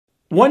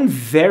One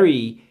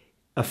very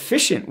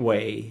efficient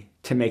way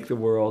to make the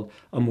world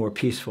a more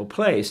peaceful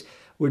place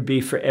would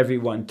be for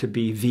everyone to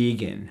be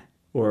vegan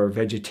or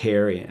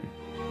vegetarian.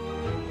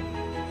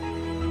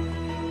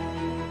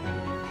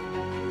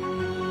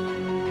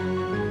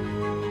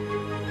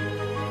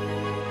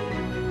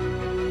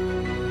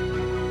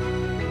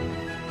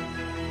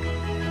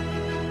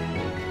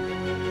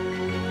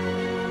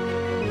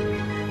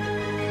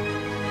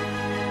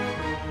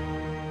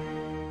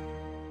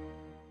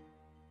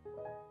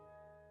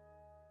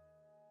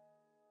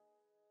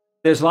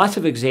 There's lots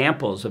of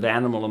examples of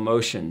animal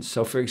emotions.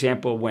 So for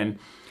example, when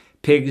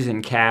pigs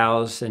and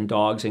cows and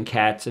dogs and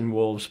cats and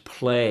wolves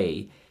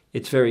play,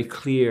 it's very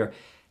clear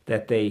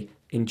that they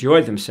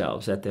enjoy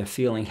themselves, that they're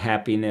feeling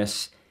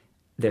happiness,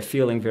 they're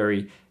feeling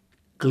very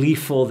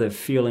gleeful, they're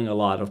feeling a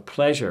lot of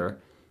pleasure.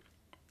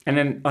 And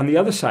then on the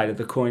other side of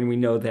the coin, we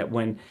know that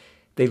when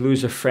they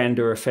lose a friend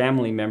or a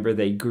family member,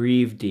 they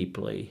grieve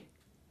deeply.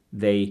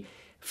 They,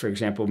 for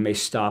example, may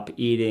stop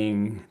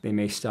eating, they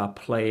may stop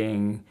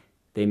playing,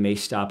 they may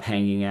stop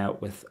hanging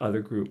out with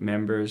other group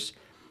members,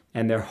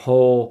 and their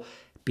whole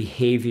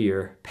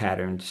behavior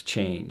patterns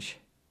change.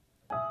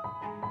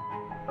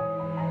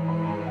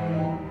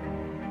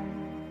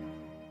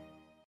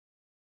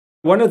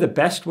 One of the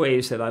best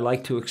ways that I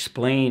like to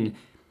explain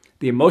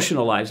the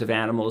emotional lives of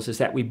animals is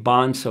that we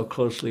bond so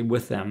closely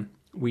with them.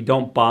 We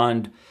don't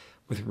bond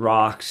with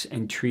rocks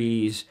and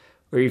trees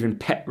or even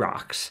pet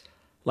rocks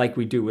like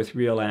we do with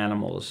real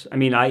animals. I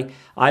mean, I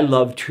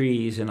love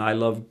trees and I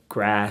love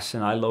grass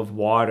and I love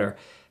water,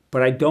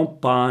 but I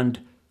don't bond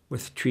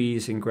with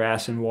trees and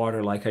grass and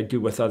water like I do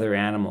with other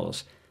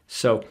animals.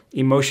 So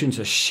emotions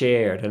are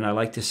shared, and I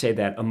like to say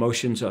that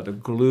emotions are the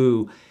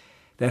glue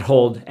that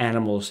hold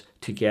animals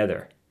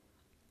together.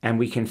 And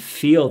we can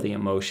feel the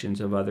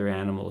emotions of other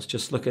animals.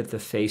 Just look at the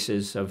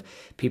faces of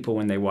people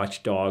when they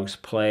watch dogs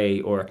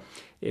play, or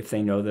if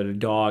they know that a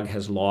dog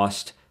has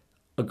lost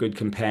a good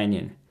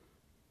companion.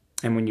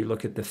 And when you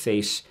look at the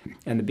face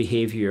and the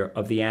behavior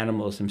of the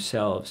animals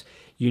themselves,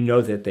 you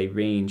know that they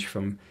range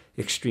from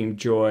extreme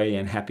joy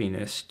and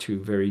happiness to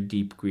very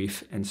deep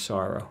grief and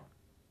sorrow.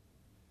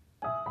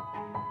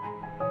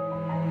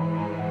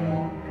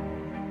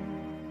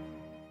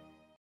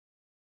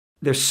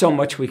 There's so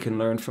much we can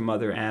learn from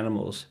other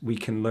animals. We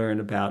can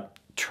learn about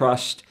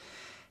trust,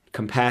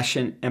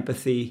 compassion,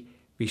 empathy,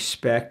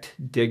 respect,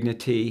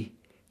 dignity,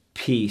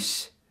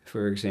 peace,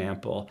 for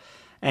example.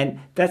 And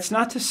that's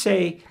not to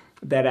say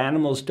that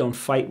animals don't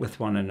fight with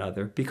one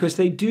another, because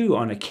they do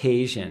on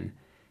occasion.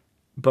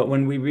 But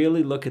when we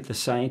really look at the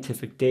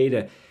scientific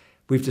data,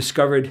 we've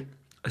discovered,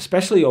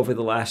 especially over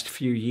the last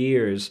few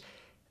years,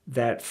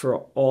 that for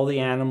all the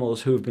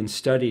animals who have been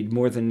studied,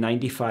 more than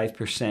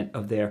 95%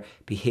 of their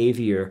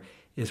behavior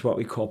is what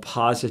we call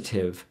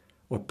positive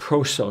or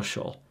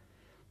prosocial.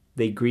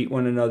 They greet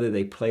one another,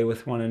 they play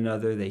with one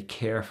another, they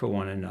care for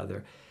one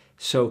another.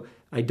 So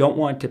I don't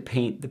want to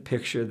paint the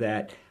picture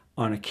that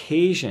on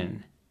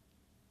occasion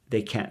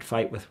they can't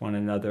fight with one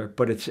another,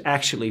 but it's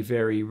actually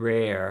very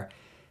rare.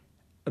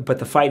 But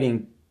the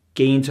fighting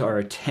gains our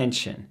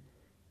attention.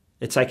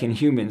 It's like in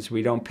humans,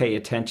 we don't pay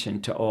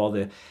attention to all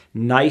the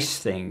nice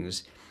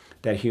things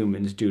that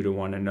humans do to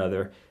one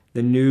another.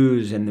 The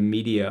news and the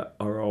media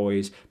are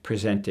always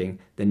presenting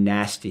the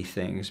nasty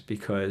things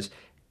because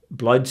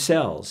blood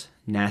sells,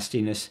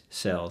 nastiness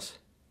sells.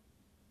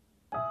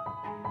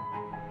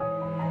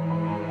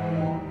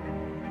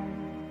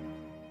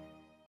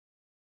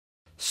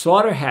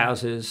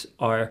 Slaughterhouses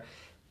are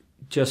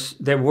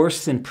they're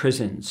worse than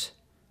prisons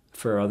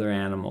for other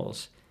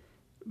animals.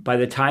 By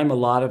the time a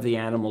lot of the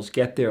animals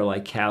get there,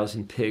 like cows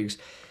and pigs,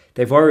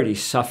 they've already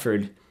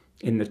suffered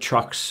in the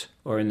trucks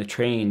or in the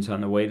trains on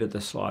the way to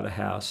the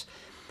slaughterhouse.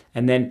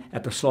 And then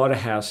at the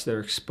slaughterhouse, they're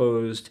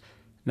exposed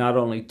not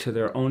only to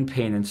their own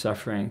pain and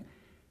suffering,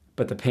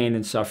 but the pain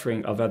and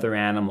suffering of other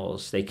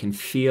animals. They can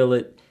feel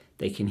it,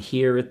 they can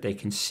hear it, they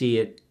can see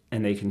it,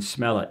 and they can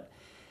smell it.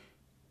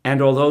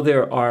 And although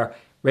there are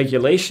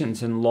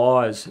regulations and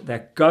laws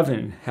that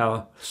govern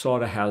how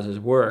slaughterhouses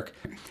work,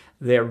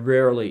 they're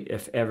rarely,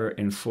 if ever,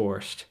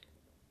 enforced.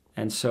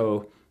 And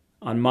so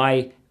on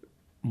my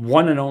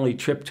one and only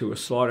trip to a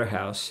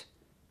slaughterhouse,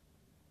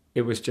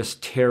 it was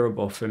just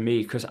terrible for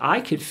me because I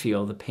could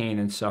feel the pain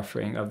and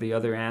suffering of the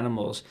other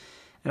animals.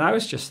 And I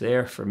was just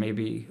there for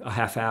maybe a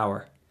half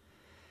hour.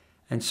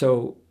 And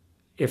so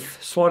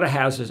if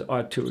slaughterhouses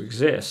are to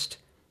exist,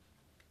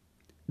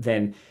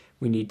 then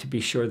we need to be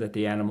sure that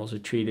the animals are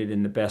treated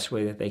in the best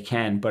way that they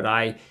can. But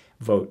I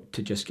vote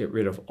to just get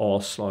rid of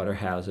all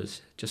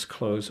slaughterhouses, just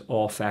close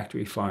all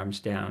factory farms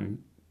down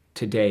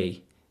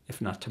today, if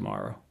not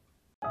tomorrow.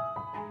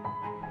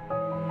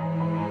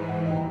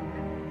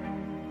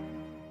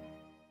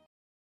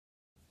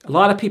 A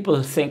lot of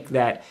people think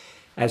that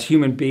as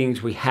human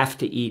beings we have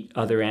to eat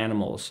other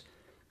animals,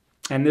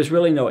 and there's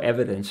really no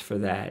evidence for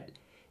that.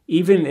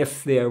 Even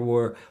if there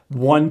were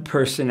one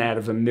person out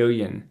of a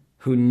million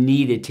who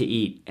needed to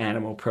eat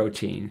animal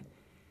protein,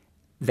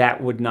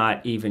 that would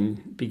not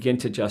even begin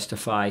to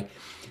justify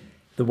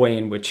the way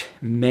in which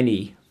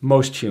many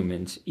most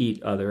humans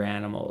eat other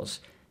animals.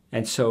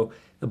 And so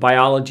the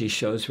biology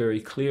shows very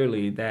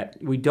clearly that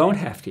we don't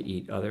have to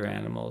eat other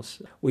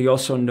animals. We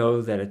also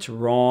know that it's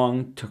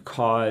wrong to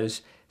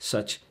cause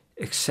such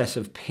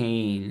excessive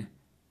pain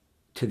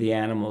to the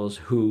animals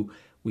who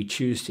we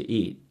choose to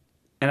eat.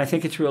 And I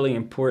think it's really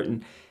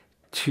important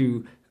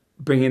to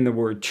bring in the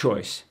word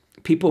choice.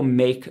 People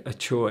make a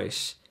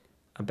choice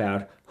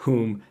about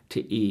whom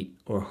to eat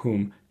or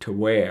whom to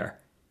wear.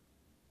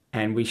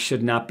 And we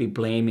should not be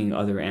blaming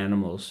other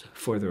animals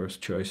for those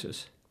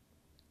choices.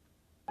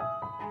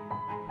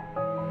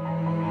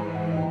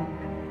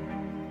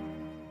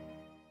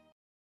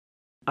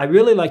 I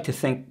really like to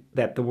think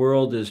that the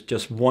world is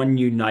just one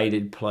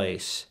united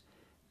place,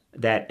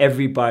 that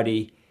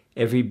everybody,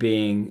 every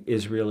being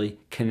is really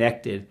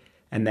connected,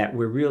 and that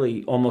we're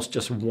really almost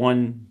just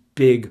one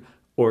big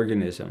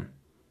organism.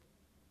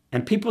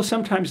 And people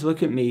sometimes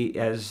look at me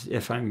as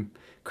if I'm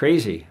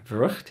crazy.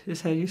 Verrückt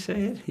is how you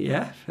say it?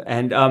 Yeah.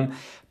 And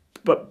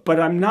but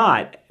I'm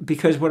not,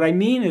 because what I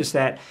mean is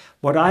that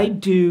what I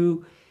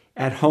do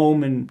at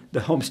home in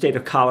the home state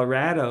of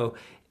Colorado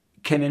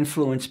can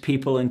influence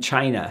people in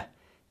China,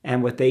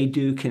 and what they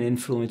do can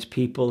influence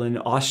people in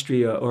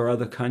Austria or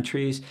other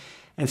countries.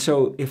 And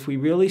so if we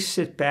really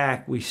sit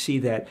back, we see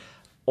that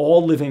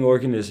all living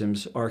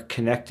organisms are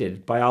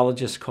connected.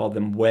 Biologists call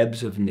them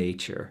webs of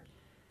nature.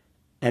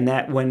 And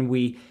that when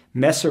we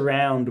mess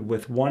around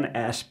with one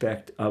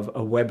aspect of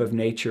a web of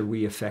nature,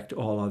 we affect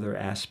all other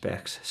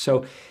aspects.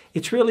 So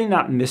it's really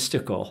not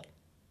mystical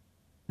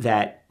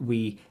that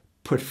we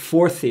put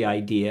forth the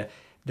idea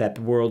that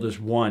the world is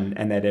one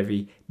and that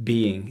every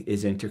being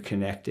is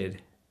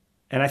interconnected.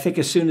 And I think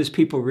as soon as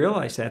people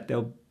realize that,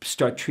 they'll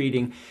start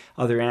treating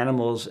other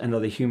animals and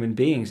other human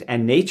beings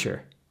and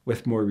nature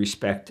with more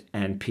respect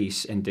and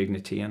peace and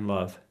dignity and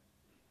love.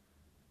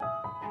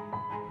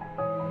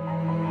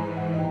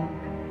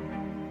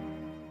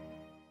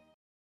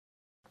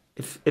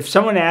 If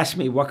someone asked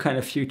me what kind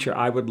of future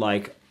I would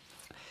like,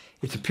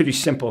 it's a pretty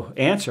simple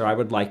answer. I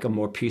would like a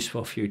more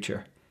peaceful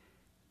future.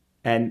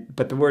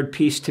 But the word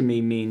peace to me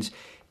means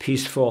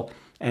peaceful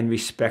and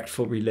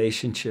respectful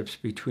relationships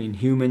between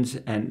humans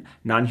and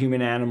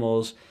non-human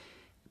animals,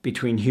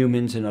 between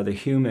humans and other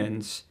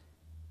humans,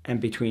 and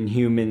between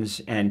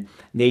humans and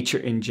nature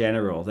in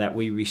general, that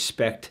we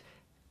respect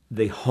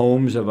the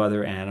homes of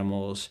other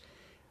animals.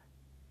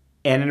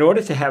 And in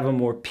order to have a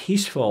more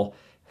peaceful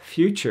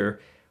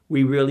future,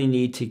 we really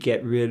need to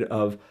get rid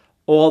of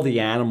all the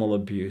animal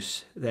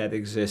abuse that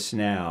exists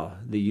now,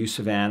 the use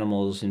of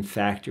animals in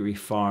factory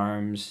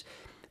farms,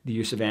 the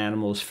use of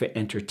animals for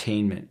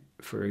entertainment,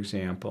 for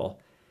example.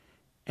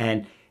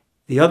 And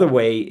the other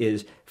way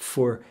is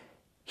for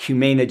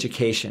humane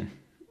education,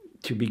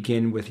 to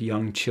begin with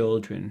young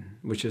children,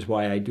 which is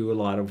why I do a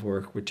lot of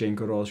work with Jane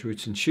Goodall's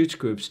Roots and Shoots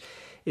groups,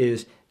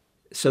 is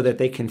so that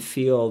they can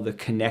feel the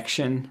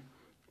connection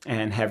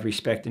and have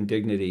respect and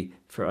dignity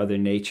for other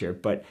nature.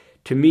 But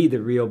to me,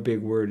 the real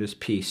big word is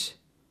peace.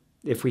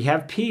 If we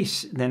have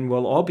peace, then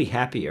we'll all be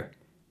happier.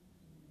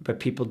 But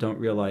people don't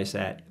realize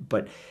that.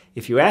 But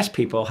if you ask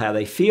people how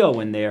they feel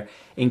when they're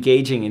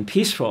engaging in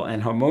peaceful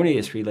and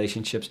harmonious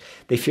relationships,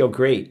 they feel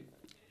great.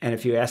 And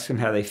if you ask them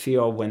how they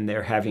feel when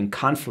they're having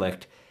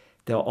conflict,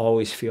 they'll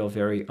always feel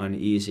very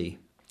uneasy.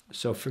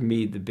 So for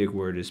me, the big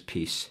word is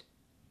peace.